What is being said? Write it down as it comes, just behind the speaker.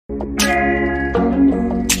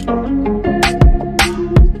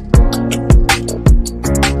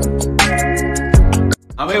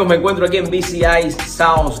amigos, me encuentro aquí en BCI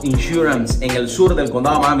South Insurance en el sur del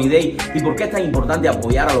condado de Miami-Dade. ¿Y por qué es tan importante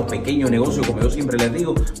apoyar a los pequeños negocios? Como yo siempre les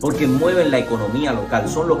digo, porque mueven la economía local,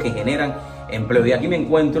 son los que generan empleo. Y aquí me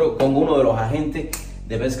encuentro con uno de los agentes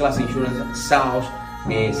de Best Class Insurance South.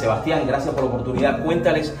 Sebastián, gracias por la oportunidad.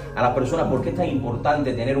 Cuéntales a las personas por qué es tan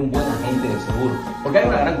importante tener un buen agente de seguro. Porque hay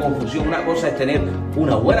una gran confusión. Una cosa es tener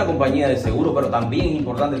una buena compañía de seguro, pero también es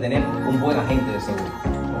importante tener un buen agente de seguro.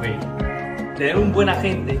 Ok. Tener un buen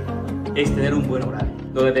agente es tener un buen horario.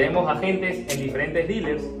 Donde tenemos agentes en diferentes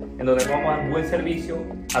dealers, en donde vamos a dar buen servicio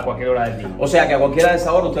a cualquier hora del día. O sea que a cualquiera de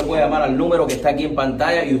esa hora usted puede llamar al número que está aquí en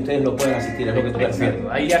pantalla y ustedes lo pueden asistir, es lo que tú estás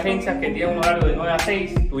diciendo. Hay agencias que tienen un horario de 9 a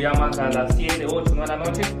 6, tú llamas a las 7, 8, 9 de la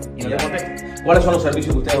noche y no te contestan. ¿Cuáles son los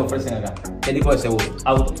servicios que ustedes ofrecen acá? ¿Qué tipo de seguro?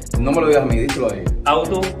 Auto. No me lo digas a mí, díselo a ellos.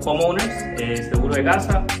 Auto, homeowners, seguro de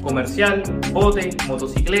casa, comercial, bote,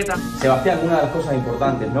 motocicleta. Sebastián, una de las cosas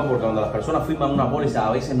importantes, ¿no? Porque cuando las personas firman una póliza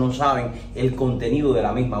a veces no saben el contenido de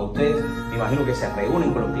la misma. Ustedes, me imagino que se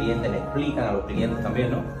reúnen con los clientes, le explican a los clientes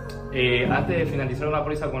también, ¿no? Antes de finalizar una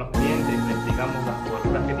póliza con los clientes, le explicamos las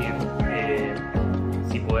coberturas que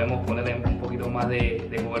tienen, si podemos ponerle un poquito más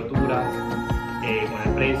de cobertura con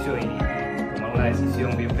el precio y tomar una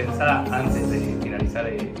decisión bien pensada antes de finalizar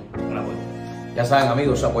una póliza. Ya saben,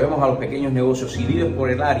 amigos, apoyemos a los pequeños negocios. Si vives por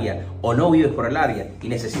el área o no vives por el área y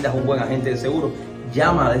necesitas un buen agente de seguro,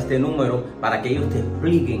 llama a este número para que ellos te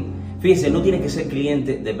expliquen. Fíjense, no tienes que ser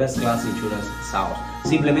cliente de Best Class Insurance South,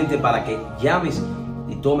 simplemente para que llames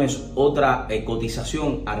y tomes otra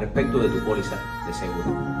cotización al respecto de tu póliza de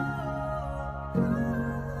seguro.